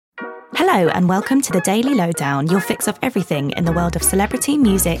Hello and welcome to the Daily Lowdown, your fix of everything in the world of celebrity,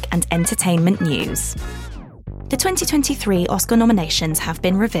 music and entertainment news. The 2023 Oscar nominations have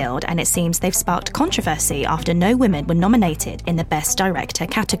been revealed and it seems they've sparked controversy after no women were nominated in the Best Director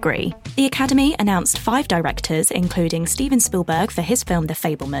category. The Academy announced 5 directors, including Steven Spielberg for his film The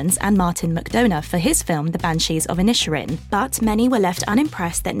Fabelmans and Martin McDonagh for his film The Banshees of Inisherin. But many were left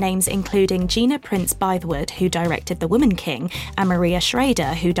unimpressed that names including Gina Prince Bythewood, who directed The Woman King, and Maria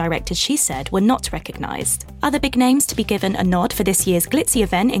Schrader, who directed She Said, were not recognised. Other big names to be given a nod for this year's glitzy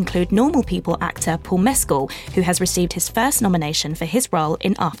event include Normal People actor Paul Mescal, who has received his first nomination for his role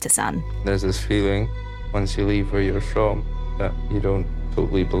in Aftersun. There's this feeling, once you leave where you're from, that you don't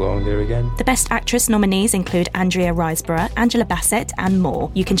totally belong there again. The Best Actress nominees include Andrea Riseborough, Angela Bassett and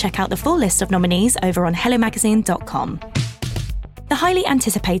more. You can check out the full list of nominees over on hellomagazine.com. The highly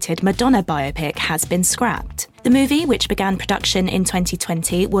anticipated Madonna biopic has been scrapped. The movie, which began production in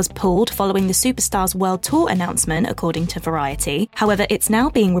 2020, was pulled following the superstar's world tour announcement, according to Variety. However, it's now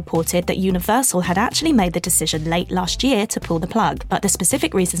being reported that Universal had actually made the decision late last year to pull the plug, but the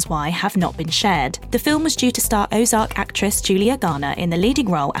specific reasons why have not been shared. The film was due to star Ozark actress Julia Garner in the leading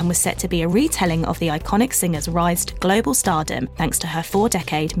role and was set to be a retelling of the iconic singer's rise to global stardom thanks to her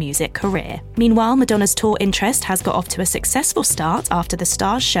 4-decade music career. Meanwhile, Madonna's tour interest has got off to a successful start after the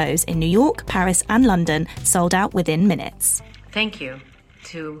star's shows in New York, Paris and London sold out within minutes. Thank you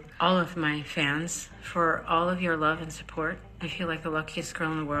to all of my fans for all of your love and support. I feel like the luckiest girl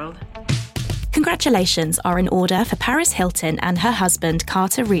in the world. Congratulations are in order for Paris Hilton and her husband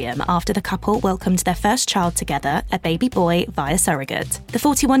Carter Reum after the couple welcomed their first child together, a baby boy, via surrogate. The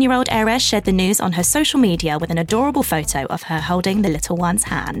 41-year-old heiress shared the news on her social media with an adorable photo of her holding the little one's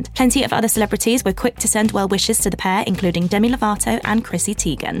hand. Plenty of other celebrities were quick to send well wishes to the pair, including Demi Lovato and Chrissy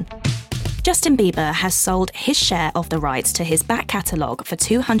Teigen. Justin Bieber has sold his share of the rights to his back catalogue for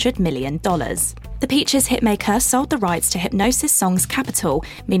 $200 million. The Peaches hitmaker sold the rights to Hypnosis Songs Capital,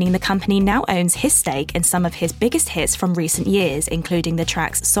 meaning the company now owns his stake in some of his biggest hits from recent years, including the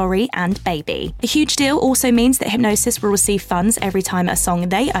tracks Sorry and Baby. The huge deal also means that Hypnosis will receive funds every time a song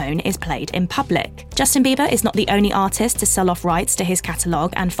they own is played in public. Justin Bieber is not the only artist to sell off rights to his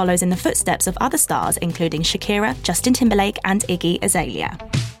catalogue and follows in the footsteps of other stars, including Shakira, Justin Timberlake and Iggy Azalea.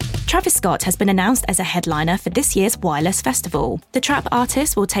 Travis Scott has been announced as a headliner for this year's Wireless Festival. The trap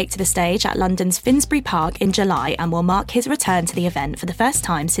artist will take to the stage at London's Finsbury Park in July and will mark his return to the event for the first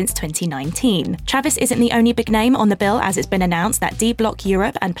time since 2019. Travis isn't the only big name on the bill, as it's been announced that D Block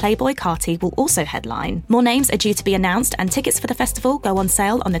Europe and Playboi Carti will also headline. More names are due to be announced and tickets for the festival go on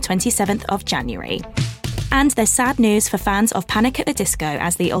sale on the 27th of January. And there's sad news for fans of Panic at the Disco,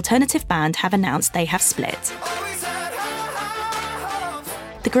 as the alternative band have announced they have split.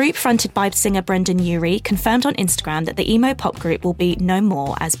 The group, fronted by singer Brendan Urie, confirmed on Instagram that the emo pop group will be no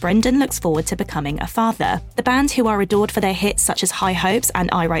more, as Brendan looks forward to becoming a father. The band, who are adored for their hits such as High Hopes and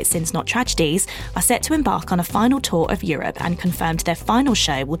I Write Sins Not Tragedies, are set to embark on a final tour of Europe and confirmed their final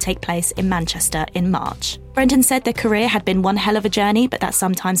show will take place in Manchester in March. Brendan said their career had been one hell of a journey, but that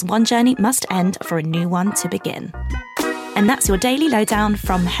sometimes one journey must end for a new one to begin. And that's your Daily Lowdown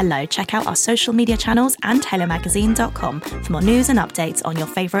from Hello. Check out our social media channels and hellomagazine.com for more news and updates on your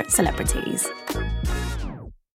favourite celebrities.